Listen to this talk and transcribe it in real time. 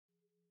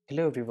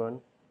Hello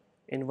everyone.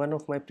 In one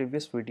of my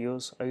previous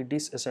videos, I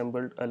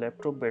disassembled a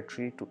laptop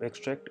battery to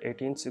extract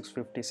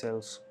 18650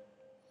 cells.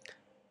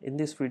 In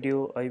this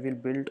video, I will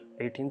build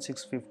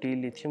 18650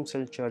 lithium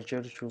cell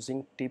charger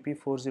using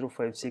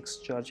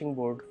TP4056 charging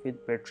board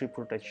with battery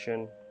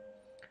protection.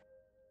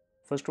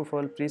 First of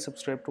all, please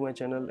subscribe to my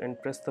channel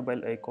and press the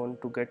bell icon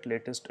to get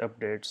latest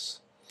updates.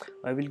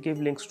 I will give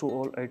links to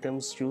all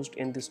items used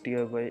in this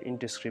DIY in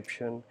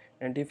description,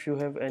 and if you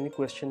have any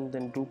question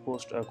then do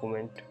post a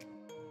comment.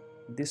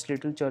 This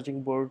little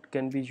charging board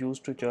can be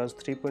used to charge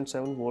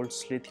 3.7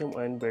 volts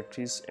lithium-ion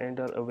batteries and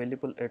are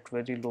available at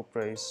very low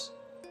price.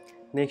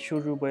 Make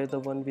sure you buy the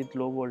one with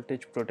low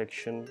voltage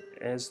protection,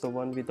 as the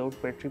one without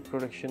battery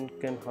protection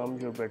can harm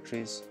your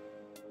batteries.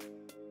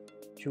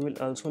 You will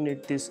also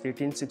need this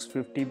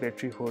 18650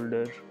 battery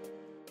holder.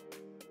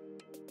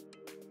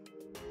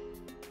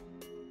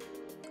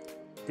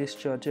 This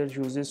charger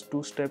uses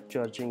two-step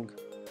charging,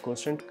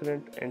 constant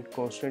current and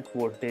constant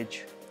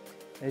voltage.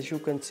 As you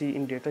can see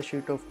in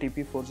datasheet of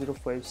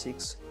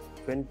TP4056,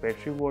 when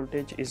battery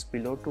voltage is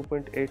below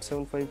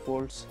 2.875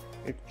 volts,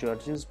 it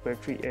charges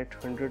battery at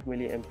 100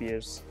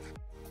 milliamperes.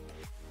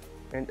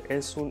 And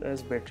as soon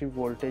as battery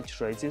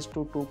voltage rises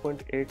to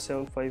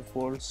 2.875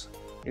 volts,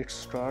 it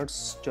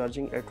starts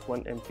charging at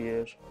 1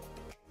 ampere.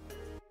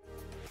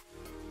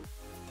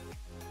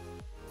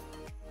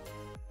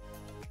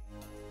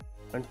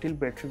 Until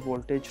battery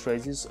voltage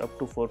rises up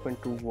to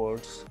 4.2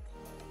 volts.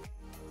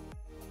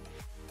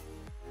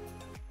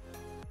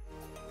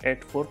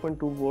 At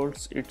 4.2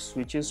 volts, it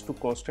switches to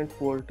constant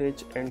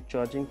voltage and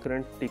charging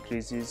current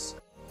decreases.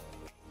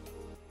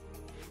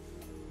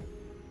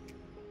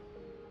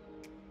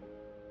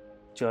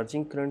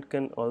 Charging current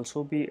can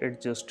also be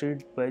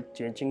adjusted by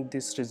changing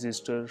this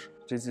resistor.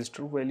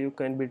 Resistor value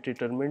can be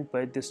determined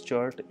by this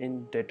chart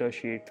in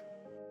datasheet.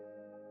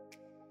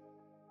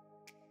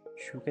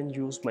 You can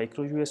use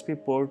micro USB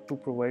port to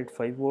provide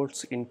 5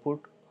 volts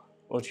input,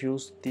 or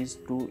use these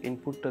two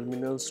input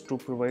terminals to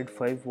provide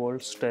 5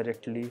 volts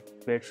directly.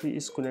 Battery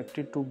is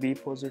connected to B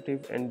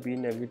positive and B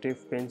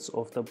negative pins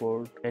of the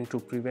board, and to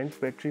prevent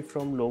battery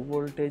from low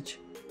voltage,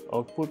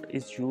 output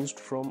is used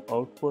from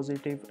out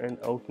positive and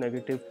out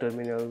negative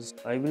terminals.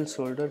 I will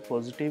solder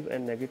positive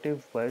and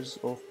negative wires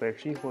of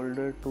battery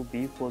holder to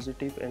B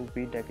positive and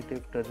B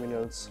negative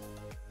terminals.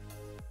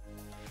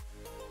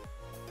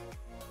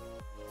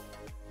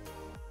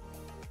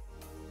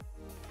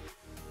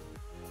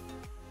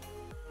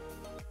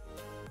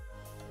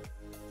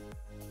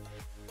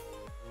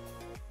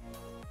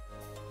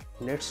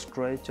 Let's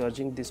try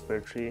charging this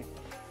battery.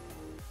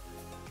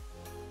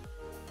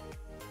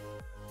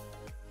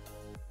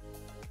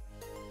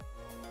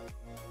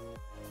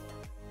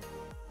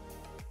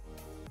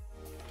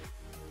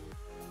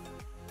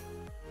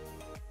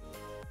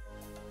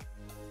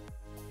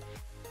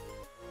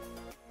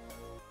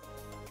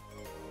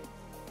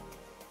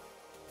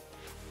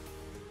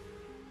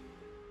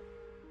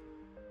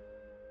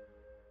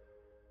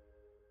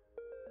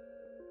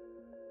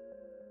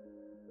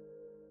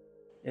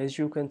 As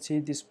you can see,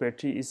 this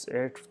battery is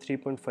at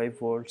 3.5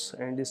 volts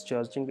and is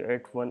charging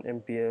at 1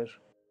 ampere.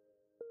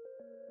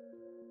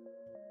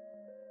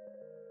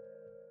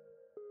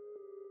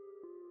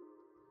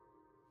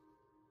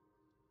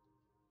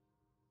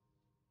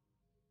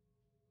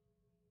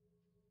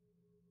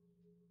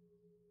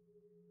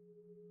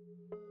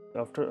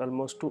 After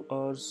almost 2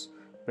 hours,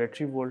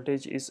 battery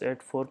voltage is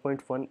at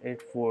 4.18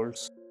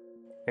 volts,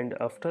 and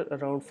after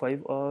around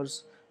 5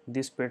 hours,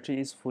 this battery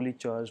is fully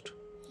charged,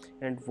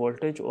 and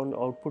voltage on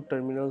output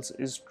terminals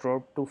is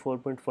dropped to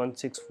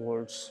 4.16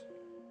 volts.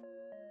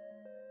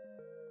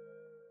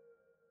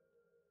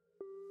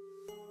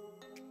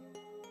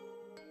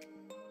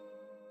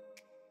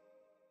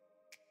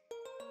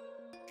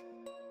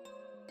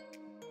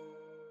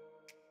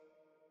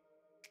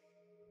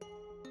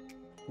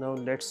 Now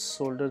let's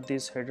solder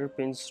these header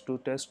pins to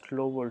test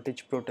low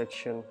voltage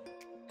protection.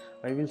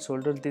 I will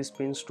solder these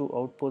pins to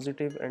out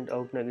positive and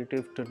out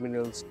negative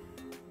terminals.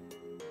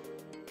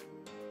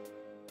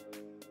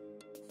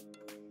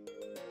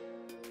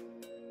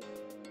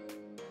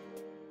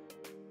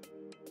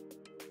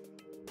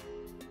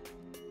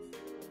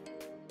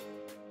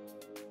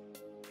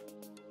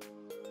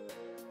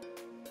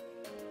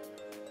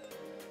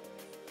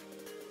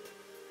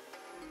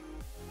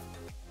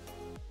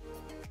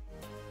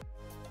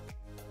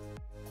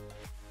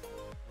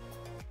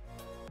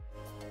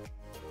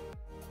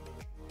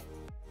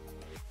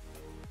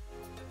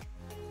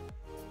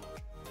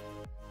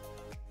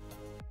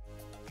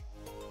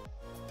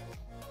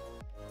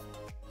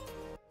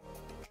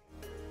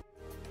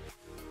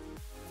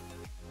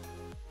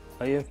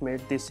 I have made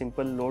this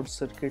simple load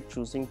circuit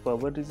using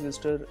power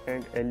resistor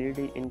and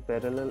LED in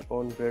parallel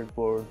on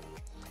breadboard.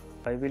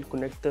 I will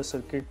connect the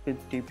circuit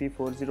with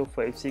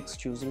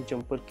TP4056 using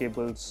jumper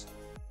cables.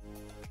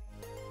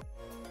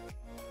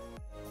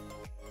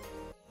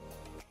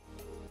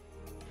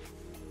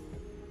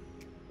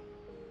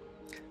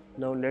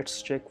 Now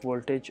let's check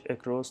voltage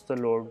across the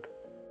load.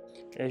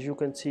 As you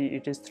can see,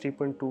 it is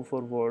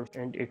 3.24 volts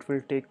and it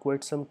will take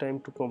quite some time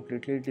to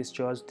completely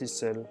discharge this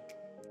cell.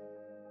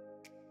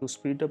 To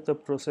speed up the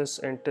process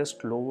and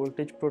test low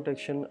voltage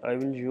protection, I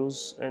will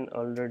use an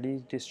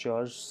already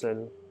discharged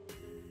cell.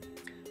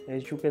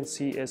 As you can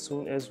see, as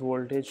soon as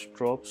voltage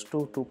drops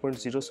to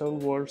 2.07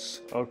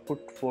 volts,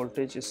 output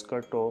voltage is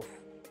cut off,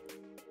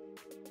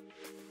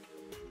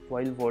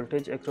 while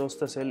voltage across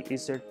the cell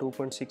is at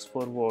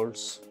 2.64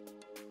 volts.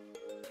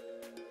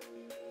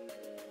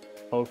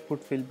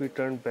 Output will be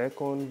turned back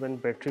on when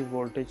battery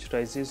voltage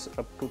rises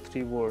up to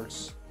 3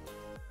 volts.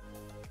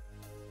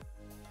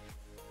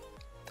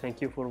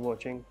 Thank you for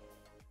watching.